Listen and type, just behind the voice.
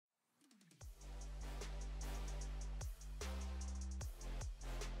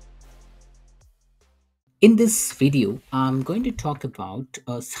In this video, I'm going to talk about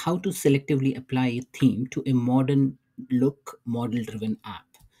how to selectively apply a theme to a modern look model driven app.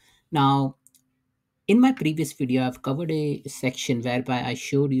 Now, in my previous video, I've covered a section whereby I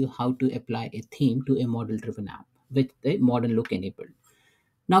showed you how to apply a theme to a model driven app with the modern look enabled.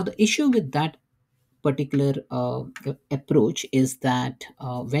 Now, the issue with that particular approach is that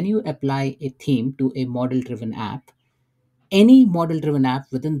when you apply a theme to a model driven app, any model driven app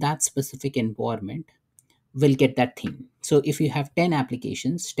within that specific environment will get that theme. So if you have 10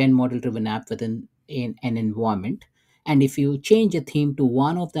 applications, 10 model driven app within an environment, and if you change a theme to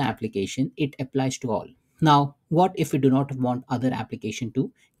one of the application, it applies to all. Now, what if you do not want other application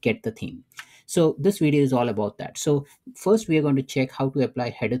to get the theme? So this video is all about that. So first we are going to check how to apply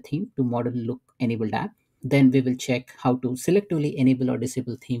header theme to model look enabled app. Then we will check how to selectively enable or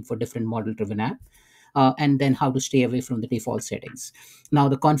disable theme for different model driven app, and then how to stay away from the default settings. Now,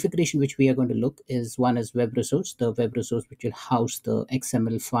 the configuration which we are going to look is one is web resource, the web resource which will house the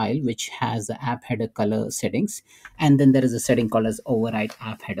XML file which has the app header color settings, and then there is a setting called as override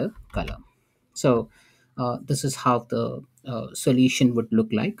app header color. So this is how the solution would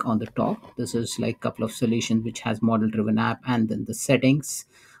look like on the top. This is like a couple of solutions which has model driven app and then the settings,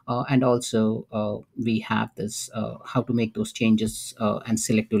 and also we have this how to make those changes and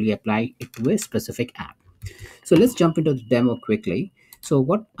selectively apply it to a specific app. So let's jump into the demo quickly. So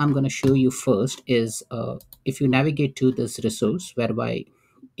what I'm going to show you first is if you navigate to this resource whereby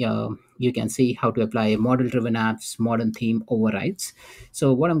you can see how to apply model driven apps modern theme overrides.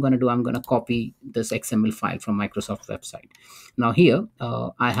 So what I'm going to do, I'm going to copy this XML file from Microsoft website. Now here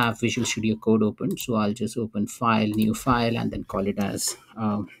I have Visual Studio Code open, so I'll just open file, new file, and then call it as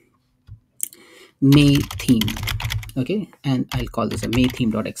May theme. Okay, and I'll call this a May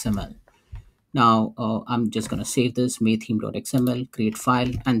theme.xml. Now I'm just going to save this maytheme.xml, create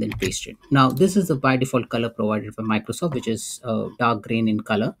file, and then paste it. Now this is the by default color provided by Microsoft, which is dark green in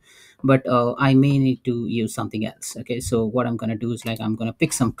color, but I may need to use something else. Okay, so what I'm going to do is like I'm going to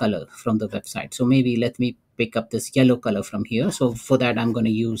pick some color from the website. So maybe let me pick up this yellow color from here. So for that I'm going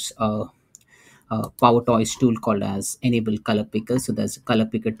to use Power Toys tool called as enable color picker. So there's a color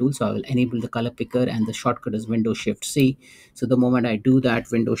picker tool, so I will enable the color picker, and the shortcut is Windows Shift C. So the moment I do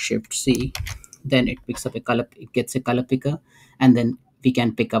that, Windows Shift C, then it picks up a color, it gets a color picker, and then we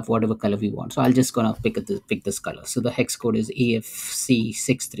can pick up whatever color we want. So I'll just gonna pick this color. So the hex code is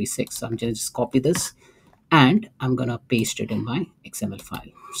AFC636. So I'm gonna just copy this and I'm gonna paste it in my XML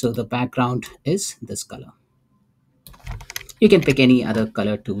file. So the background is this color. You can pick any other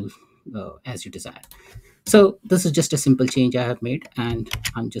color tool as you desire. So this is just a simple change I have made, and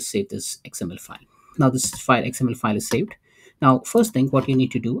I'm just save this XML file. Now this file XML file is saved. Now first thing what you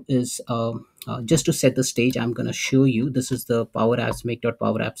need to do is just to set the stage, I'm going to show you, this is the power apps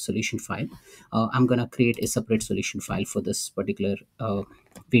make.power apps solution file. I'm going to create a separate solution file for this particular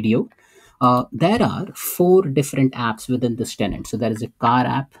video. There are 4 different apps within this tenant. So there is a car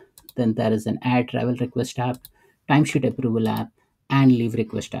app, then there is an add travel request app, timesheet approval app, and leave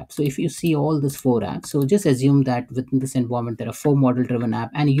request app. So if you see all these 4 apps, so just assume that within this environment there are 4 model driven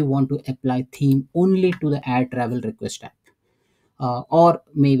app, and you want to apply theme only to the add travel request app, or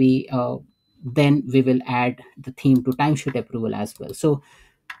maybe then we will add the theme to timesheet approval as well. So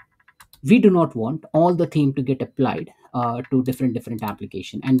we do not want all the theme to get applied to different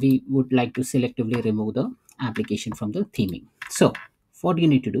application, and we would like to selectively remove the application from the theming. So what you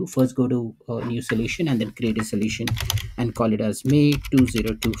need to do, first go to a new solution and then create a solution and call it as May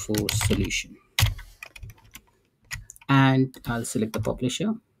 2024 solution, and I'll select the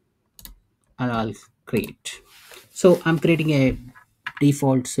publisher and I'll create. So I'm creating a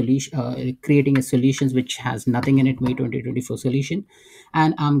default solution, creating a solutions which has nothing in it, May 2024 solution,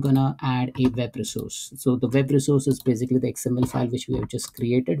 and I'm gonna add a web resource. So the web resource is basically the XML file which we have just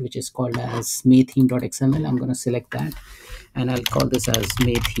created, which is called as maytheme.xml. I'm gonna select that and I'll call this as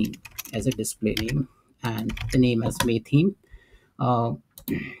May theme as a display name, and the name as May theme. Uh,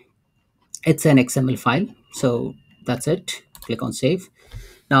 it's an XML file, so that's it. Click on save.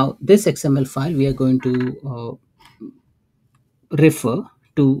 Now this XML file we are going to refer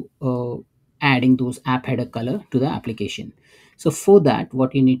to adding those app header color to the application. So for that,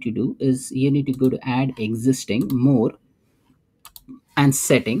 what you need to do is you need to go to add existing, more, and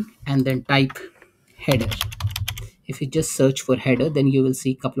setting, and then type header. If you just search for header, then you will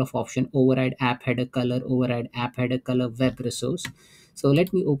see a couple of options: override app header color, override app header color, web resource. So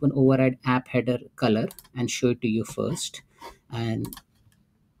let me open override app header color and show it to you first, and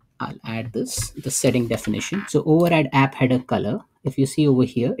I'll add this, the setting definition. So override app header color, if you see over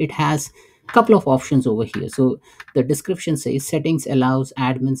here, it has couple of options over here. So the description says settings allows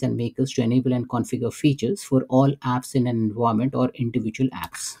admins and makers to enable and configure features for all apps in an environment or individual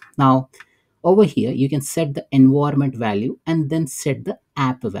apps. Now over here you can set the environment value and then set the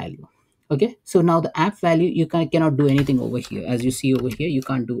app value. Okay, so now the app value, you cannot do anything over here. As you see over here, you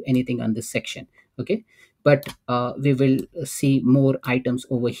can't do anything on this section. Okay, but we will see more items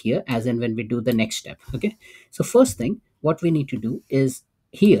over here as and when we do the next step. Okay, so first thing what we need to do is,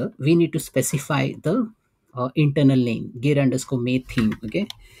 here we need to specify the internal name, gear underscore made theme. Okay,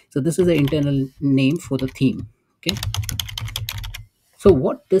 so this is the internal name for the theme. Okay, so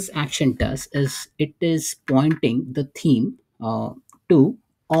what this action does is it is pointing the theme to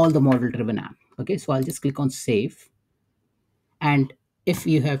all the model driven app. Okay, so I'll just click on save, and if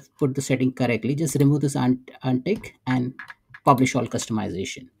you have put the setting correctly, just remove this untick and publish all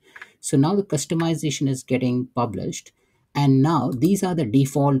customization. So now the customization is getting published, and now these are the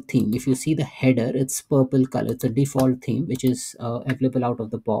default theme. If you see the header, it's purple color, it's a default theme which is available out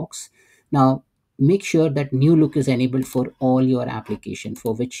of the box. Now make sure that new look is enabled for all your application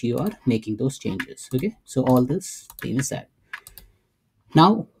for which you are making those changes. Okay, so all this theme is that.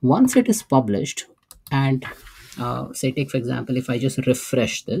 Now once it is published, and say take for example, if I just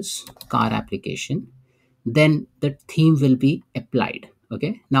refresh this car application, then the theme will be applied.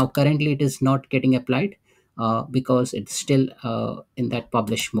 Okay, now currently it is not getting applied because it's still in that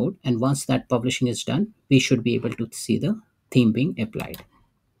publish mode, and once that publishing is done, we should be able to see the theme being applied.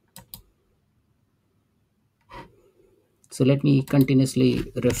 So let me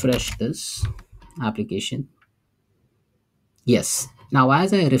continuously refresh this application. Yes, now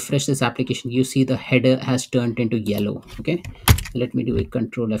as I refresh this application, you see the header has turned into yellow. Okay, let me do a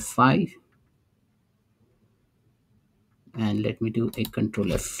control F5, and let me do a control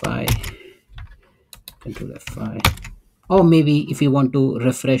F5, control F5. Or maybe if you want to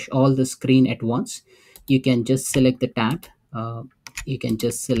refresh all the screen at once, you can just select the tab. You can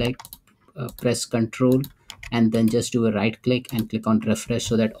just select, press control, and then just do a right click and click on refresh,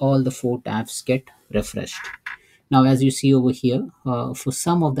 so that all the four tabs get refreshed. Now as you see over here, for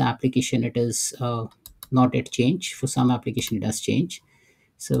some of the application it is not yet changed, for some application it does change,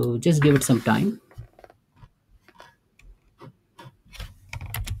 so just give it some time.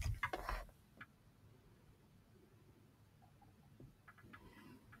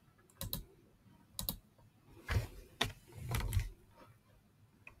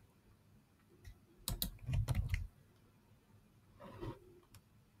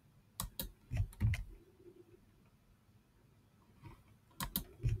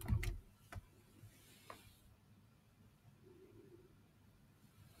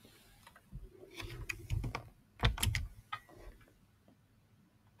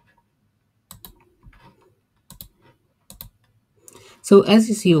 So as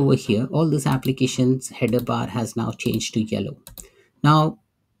you see over here, all this application's header bar has now changed to yellow. Now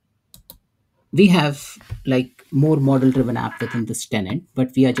we have like more model driven app within this tenant,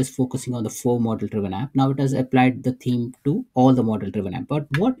 but we are just focusing on the four model driven app. Now it has applied the theme to all the model driven app, but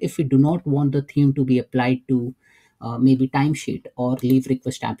what if we do not want the theme to be applied to maybe timesheet or leave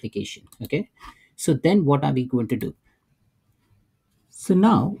request application? Okay, so then what are we going to do? So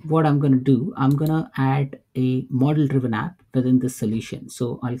now what I'm going to do, I'm going to add a model driven app within this solution.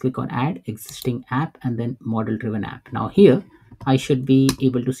 So I'll click on add existing app and then model driven app. Now here I should be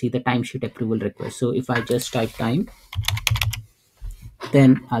able to see the timesheet approval request. So if I just type time,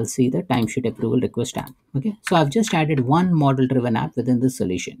 then I'll see the timesheet approval request app. Okay, so I've just added one model driven app within this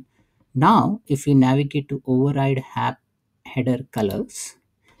solution. Now if you navigate to override app header colors,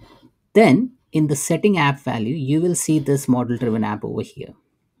 then in the setting app value, you will see this model driven app over here.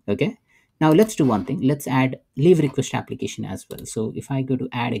 Okay, now let's do one thing. Let's add leave request application as well. So if I go to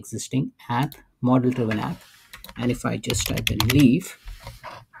add existing app, model driven app, and if I just type in leave,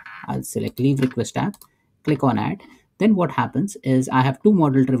 I'll select leave request app, click on add. Then what happens is I have two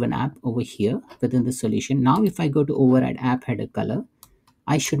model driven app over here within the solution. Now if I go to override app header color,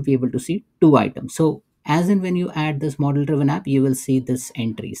 I should be able to see two items. So as in when you add this model driven app, you will see this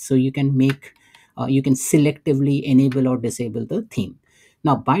entries. So you can make, you can selectively enable or disable the theme.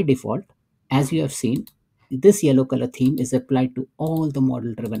 Now by default, as you have seen, this yellow color theme is applied to all the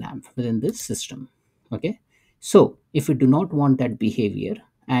model driven app within this system. Okay, so if you do not want that behavior,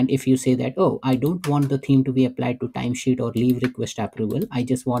 and if you say that, oh, I don't want the theme to be applied to timesheet or leave request approval, I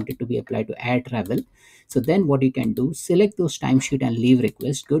just want it to be applied to air travel. So then what you can do, select those timesheet and leave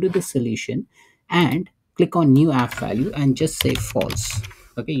request, go to the solution and click on new app value and just say false.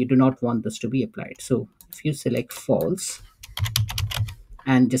 Okay, you do not want this to be applied. So if you select false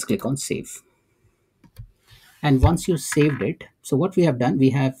and just click on save. And once you saved it, so what we have done,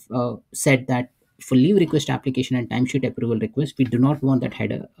 we have said that for leave request application and timesheet approval request, we do not want that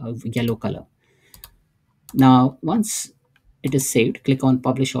header of yellow color. Now, once it is saved, click on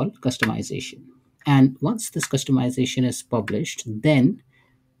publish all customization. And once this customization is published, then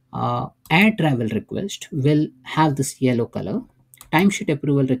add travel request will have this yellow color. Timesheet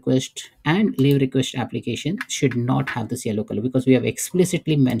approval request and leave request application should not have this yellow color, because we have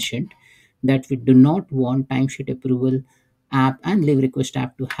explicitly mentioned that we do not want timesheet approval app and leave request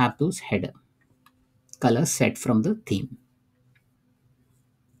app to have those header colors set from the theme.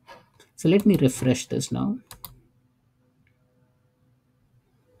 So let me refresh this now.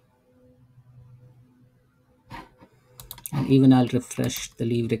 And even I'll refresh the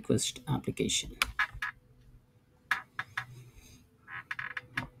leave request application.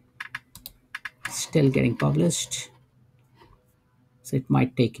 Still getting published, so it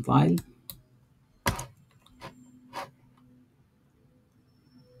might take a while.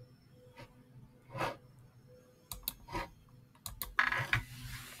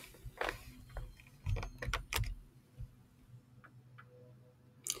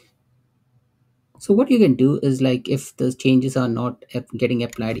 So what you can do is, like, if the changes are not getting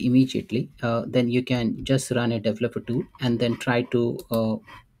applied immediately, then you can just run a developer tool and then try to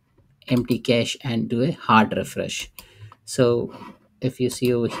empty cache and do a hard refresh. So if you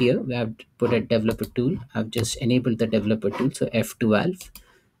see over here, we have put a developer tool. I've just enabled the developer tool, so F12,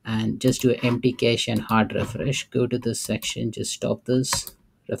 and just do an empty cache and hard refresh. Go to this section, just stop this,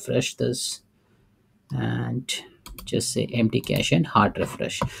 refresh this, and just say empty cache and hard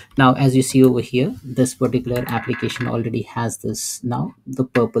refresh. Now as you see over here, this particular application already has this now the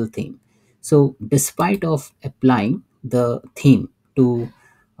purple theme. So despite of applying the theme to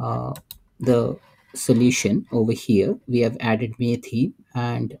uh, the solution over here, we have added May theme,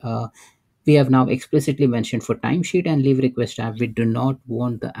 and we have now explicitly mentioned for timesheet and leave request app, we do not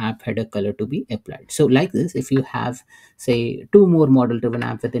want the app header color to be applied. So like this, if you have say two more model driven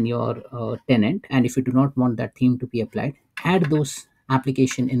app within your tenant, and if you do not want that theme to be applied, add those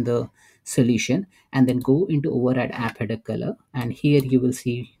application in the solution, and then go into override app header color, and here you will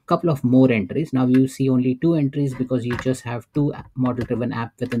see a couple of more entries. Now you see only two entries because you just have two model driven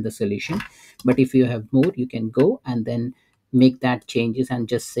app within the solution, but if you have more, you can go and then make that changes and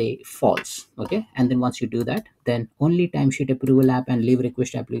just say false. Okay, and then once you do that, then only timesheet approval app and leave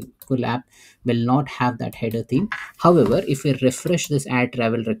request approval app will not have that header theme. However, if we refresh this add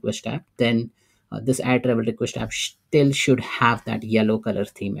travel request app, then this add travel request app still should have that yellow color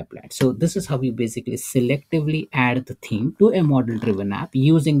theme applied. So this is how you basically selectively add the theme to a model driven app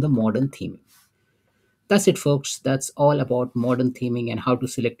using the modern theming. That's it, folks. That's all about modern theming and how to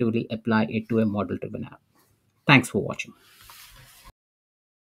selectively apply it to a model driven app. Thanks for watching.